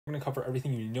We're going to cover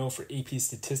everything you know for AP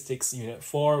Statistics Unit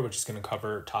 4, which is going to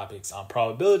cover topics on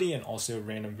probability and also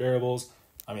random variables.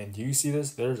 I mean, do you see this?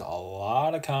 There's a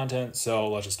lot of content, so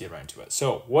let's just get right into it.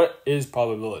 So what is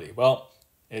probability? Well,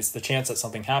 it's the chance that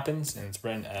something happens, and it's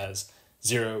written as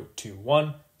 0 to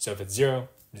 1. So if it's 0,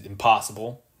 it's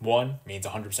impossible. 1 means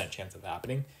 100% chance of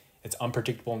happening. It's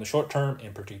unpredictable in the short term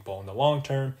and predictable in the long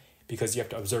term because you have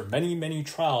to observe many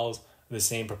trials of the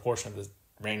same proportion of the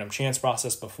random chance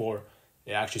process before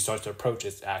it actually starts to approach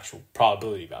its actual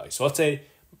probability value. So let's say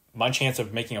my chance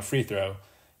of making a free throw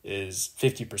is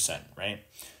 50%, right?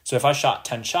 So if I shot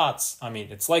 10 shots, I mean,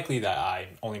 it's likely that I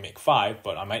only make 5,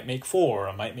 but I might make 4, or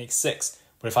I might make 6.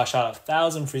 But if I shot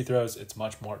 1,000 free throws, it's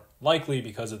much more likely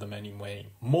because of the many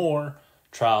more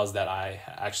trials that I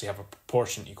actually have a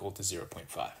proportion equal to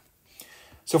 0.5.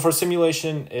 So for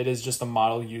simulation, it is just a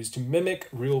model used to mimic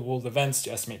real-world events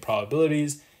to estimate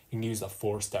probabilities. You can use a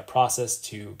 4-step process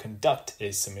to conduct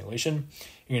a simulation.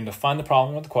 You're going to define the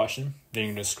problem with the question. Then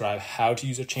you're going to describe how to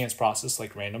use a chance process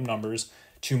like random numbers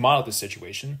to model the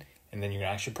situation. And then you're going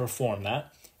to actually perform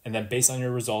that. And then based on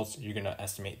your results, you're going to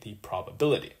estimate the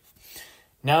probability.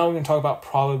 Now we're going to talk about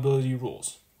probability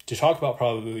rules. To talk about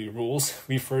probability rules,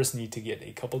 we first need to get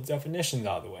a couple of definitions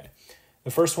out of the way.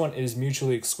 The first one is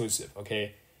mutually exclusive,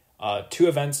 okay? Two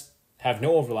events have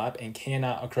no overlap and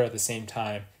cannot occur at the same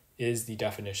time is the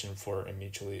definition for a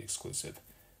mutually exclusive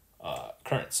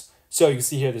occurrence. So you can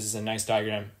see here, this is a nice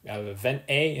diagram of event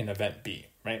A and event B,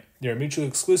 right? They're mutually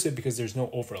exclusive because there's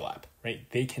no overlap, right?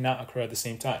 They cannot occur at the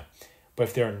same time. But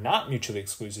if they're not mutually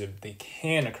exclusive, they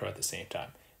can occur at the same time.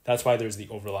 That's why there's the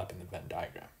overlap in the Venn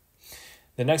diagram.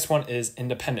 The next one is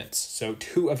independence. So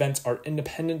two events are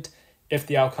independent if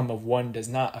the outcome of one does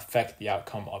not affect the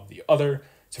outcome of the other.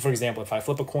 So for example, if I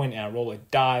flip a coin and I roll a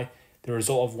die, the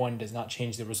result of one does not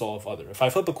change the result of other. If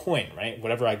I flip a coin, right,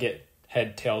 whatever I get,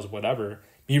 head, tails, whatever,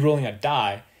 me rolling a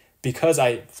die, because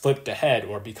I flipped a head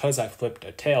or because I flipped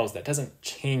a tails, that doesn't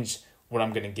change what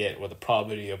I'm going to get or the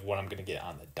probability of what I'm going to get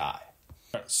on the die.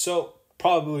 Right, so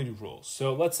probability rules.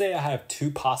 So let's say I have two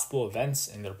possible events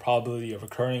and their probability of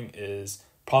occurring is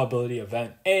probability of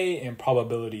event A and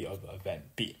probability of event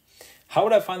B. How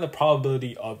would I find the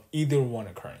probability of either one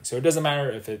occurring? So it doesn't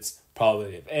matter if it's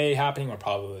probability of A happening or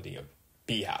probability of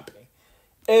B happening.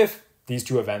 If these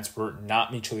two events were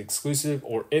not mutually exclusive,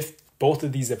 or if both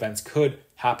of these events could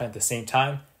happen at the same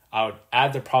time, I would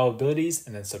add the probabilities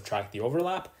and then subtract the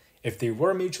overlap. If they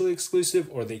were mutually exclusive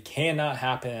or they cannot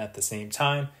happen at the same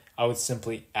time, I would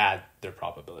simply add their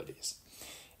probabilities.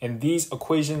 And these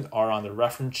equations are on the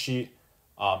reference sheet.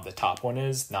 The top one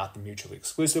is, not the mutually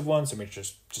exclusive one, so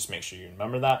just make sure you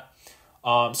remember that.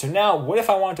 So now, what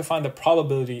if I wanted to find the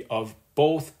probability of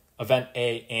both event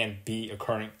A and B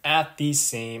occurring at the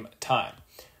same time?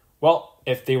 Well,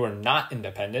 if they were not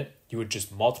independent, you would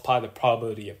just multiply the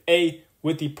probability of A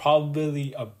with the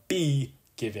probability of B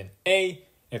given A.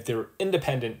 If they were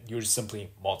independent, you would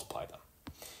simply multiply them.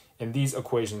 And these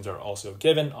equations are also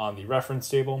given on the reference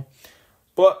table.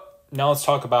 But now let's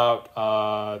talk about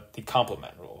the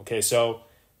complement rule. Okay, so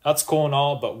that's cool and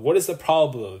all, but what is the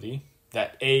probability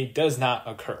that A does not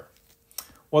occur?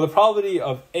 Well, the probability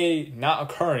of A not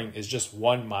occurring is just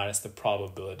 1 minus the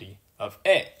probability of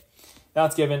A.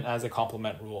 That's given as a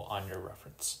complement rule on your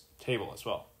reference table as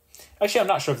well. Actually, I'm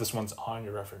not sure if this one's on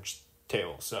your reference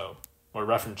table, or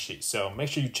reference sheet, so make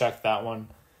sure you check that one.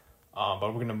 But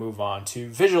we're going to move on to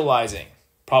visualizing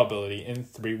probability in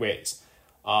 3 ways.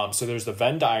 So there's the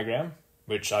Venn diagram,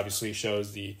 which obviously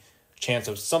shows the chance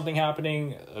of something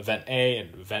happening, event A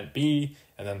and event B,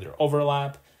 and then their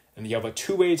overlap. And you have a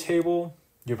 2-way table.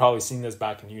 You've probably seen this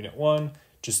back in Unit 1,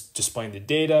 just displaying the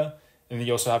data. And then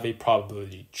you also have a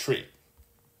probability tree.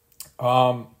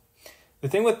 The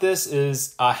thing with this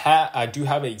is I do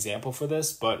have an example for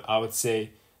this, but I would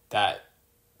say that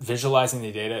visualizing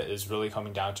the data is really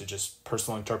coming down to just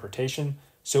personal interpretation.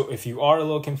 So if you are a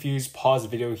little confused, pause the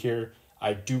video here.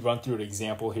 I do run through an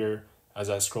example here as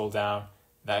I scroll down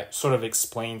that sort of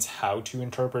explains how to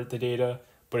interpret the data.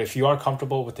 But if you are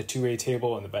comfortable with the 2-way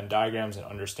table and the Venn diagrams and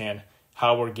understand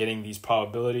how we're getting these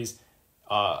probabilities,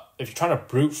 if you're trying to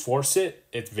brute force it,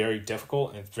 it's very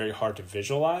difficult and it's very hard to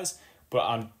visualize. But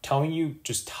I'm telling you,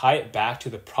 just tie it back to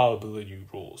the probability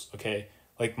rules, okay?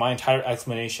 Like my entire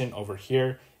explanation over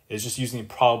here is just using the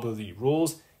probability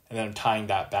rules and then tying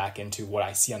that back into what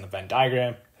I see on the Venn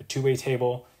diagram, the 2-way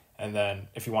table, and then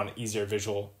if you want an easier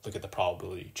visual, look at the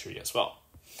probability tree as well.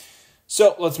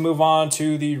 So let's move on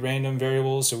to the random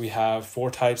variables. So we have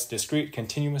 4 types: discrete,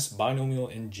 continuous, binomial,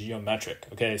 and geometric.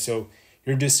 Okay, so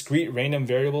your discrete random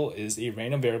variable is a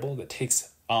random variable that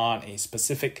takes on a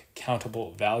specific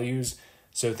countable values.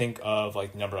 So think of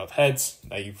like the number of heads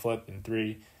that you flip in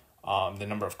 3, the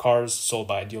number of cars sold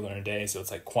by a dealer in a day. So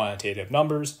it's like quantitative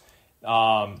numbers.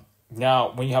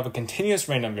 Now, when you have a continuous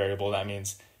random variable, that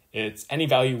means it's any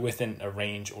value within a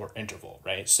range or interval,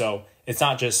 right? So it's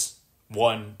not just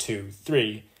 1, 2,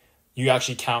 3. You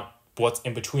actually count what's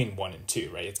in between 1 and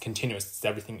 2, right? It's continuous. It's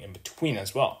everything in between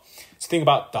as well. So think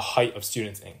about the height of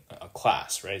students in a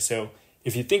class, right? So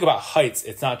if you think about heights,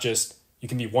 it's not just, you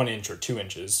can be 1 inch or 2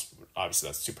 inches. Obviously,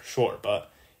 that's super short,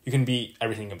 but you can be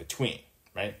everything in between,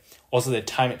 right? Also, the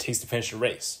time it takes to finish a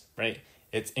race, right?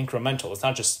 It's incremental. It's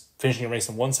not just finishing a race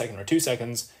in 1 second or 2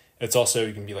 seconds. It's also,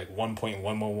 you can be like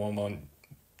 1.1111.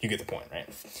 You get the point, right?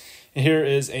 And here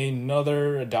is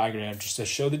another diagram just to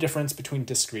show the difference between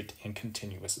discrete and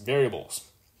continuous variables.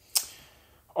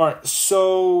 All right,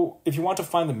 so if you want to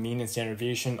find the mean and standard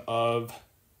deviation of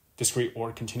discrete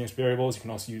or continuous variables, you can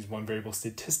also use one variable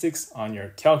statistics on your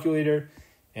calculator.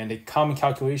 And a common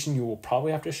calculation you will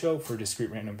probably have to show for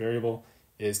discrete random variable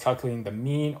is calculating the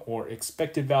mean or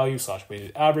expected value /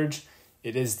 weighted average.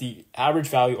 It is the average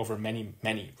value over many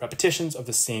repetitions of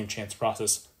the same chance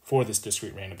process for this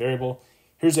discrete random variable.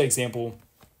 Here's an example.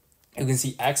 You can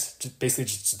see X basically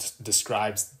just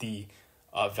describes the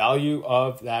value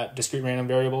of that discrete random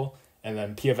variable, and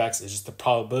then P of X is just the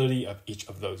probability of each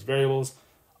of those variables.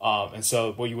 And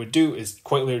so what you would do is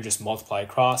quite literally just multiply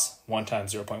across 1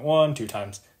 times 0.1, 2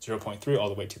 times 0.3, all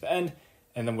the way to the end.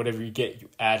 And then whatever you get, you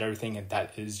add everything, and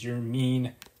that is your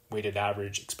mean weighted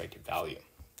average expected value.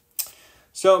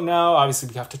 So now obviously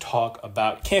we have to talk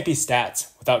about, it can't be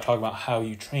stats without talking about how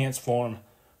you transform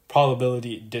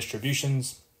probability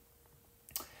distributions.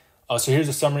 So here's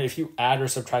a summary. If you add or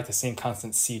subtract the same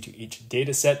constant C to each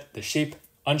data set, the shape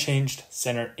unchanged,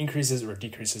 center increases or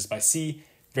decreases by C,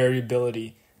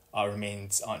 variability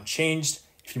remains unchanged.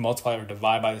 If you multiply or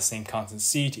divide by the same constant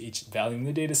C to each value in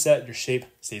the data set, your shape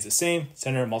stays the same,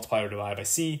 center multiply or divide by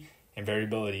C, and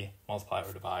variability multiply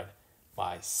or divide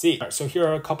by C. All right, so here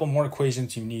are a couple more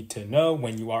equations you need to know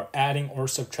when you are adding or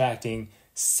subtracting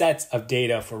sets of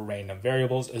data for random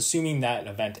variables, assuming that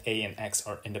event A and X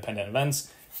are independent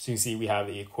events. So you see we have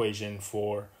the equation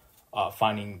for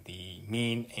finding the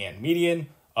mean and median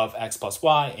of X plus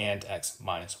Y and X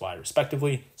minus Y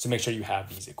respectively. So make sure you have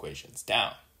these equations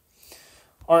down.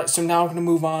 All right, so now we're going to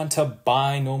move on to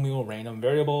binomial random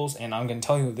variables, and I'm going to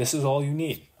tell you this is all you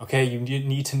need, okay? You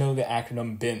need to know the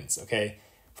acronym BINS, okay?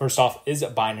 First off, is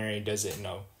it binary? Does it,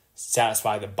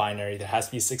 satisfy the binary? There has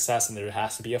to be a success and there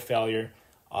has to be a failure.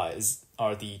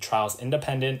 Are the trials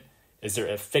independent? Is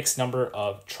there a fixed number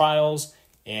of trials?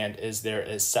 And is there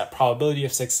a set probability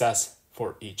of success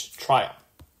for each trial?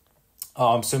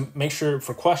 So make sure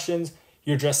for questions,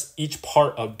 you address each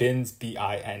part of BINS,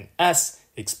 B-I-N-S,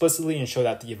 explicitly and show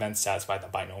that the events satisfy the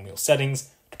binomial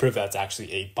settings to prove that's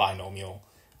actually a binomial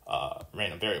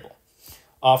random variable.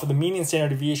 For the mean and standard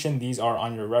deviation, these are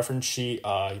on your reference sheet.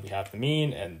 We have the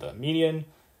mean and the median,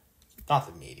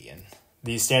 not the median.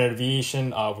 The standard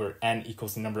deviation where n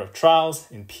equals the number of trials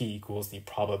and p equals the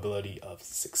probability of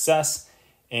success.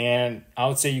 And I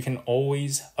would say you can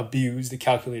always abuse the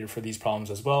calculator for these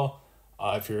problems as well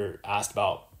if you're asked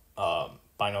about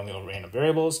binomial random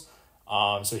variables.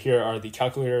 So here are the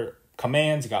calculator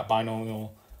commands. You got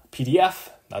binomial PDF,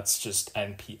 that's just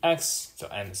NPX. So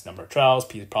N is number of trials,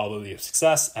 P is probability of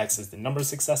success, X is the number of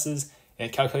successes, and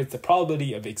it calculates the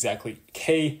probability of exactly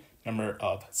K number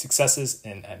of successes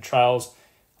in N trials.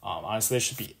 Honestly, it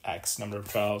should be X number of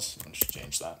trials. Let's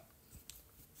change that.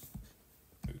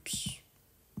 Oops.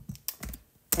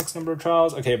 X number of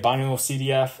trials. Okay, binomial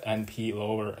CDF, NP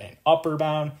lower and upper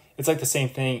bound. It's like the same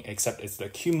thing, except it's the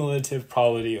cumulative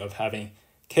probability of having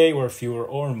K or fewer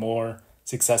or more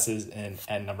successes in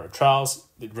N number of trials.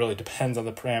 It really depends on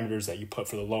the parameters that you put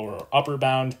for the lower or upper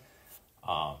bound.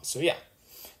 So yeah.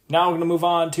 Now we're going to move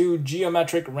on to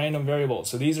geometric random variables.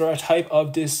 So these are a type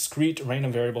of discrete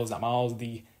random variables that model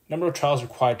the number of trials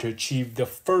required to achieve the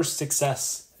first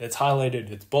success. It's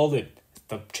highlighted, it's bolded,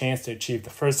 the chance to achieve the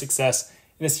first success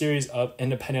in a series of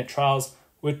independent trials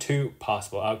with 2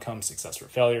 possible outcomes, success or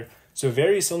failure. So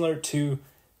very similar to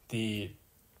the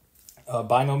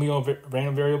binomial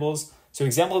random variables. So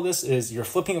example of this is you're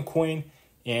flipping a coin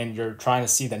and you're trying to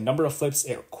see the number of flips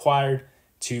it required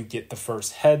to get the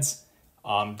first heads.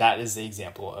 That is the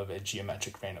example of a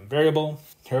geometric random variable.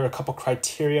 Here are a couple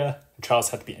criteria. The trials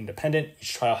have to be independent.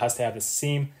 Each trial has to have the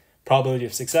same probability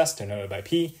of success denoted by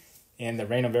P. And the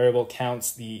random variable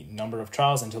counts the number of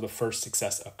trials until the first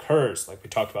success occurs, like we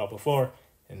talked about before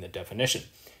in the definition.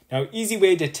 Now, easy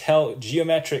way to tell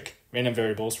geometric random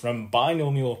variables from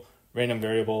binomial random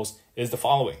variables is the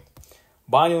following.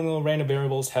 Binomial random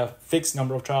variables have fixed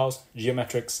number of trials.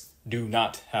 Geometrics do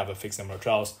not have a fixed number of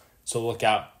trials, so look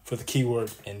out for the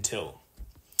keyword until.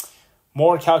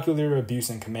 More calculator abuse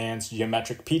and commands,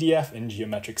 geometric PDF and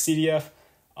geometric CDF.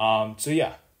 So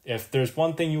yeah, if there's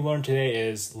one thing you learned today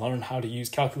is learn how to use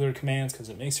calculator commands because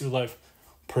it makes your life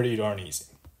pretty darn easy.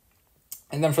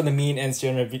 And then for the mean and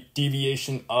standard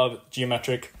deviation of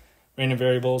geometric random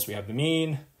variables, we have the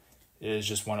mean is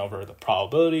just 1 over the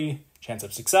probability, chance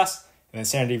of success, and then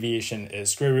standard deviation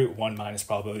is square root 1 minus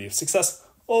probability of success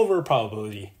over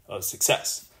probability of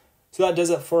success. So that does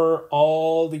it for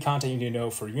all the content you need to know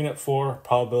for Unit 4,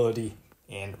 probability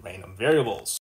and random variables.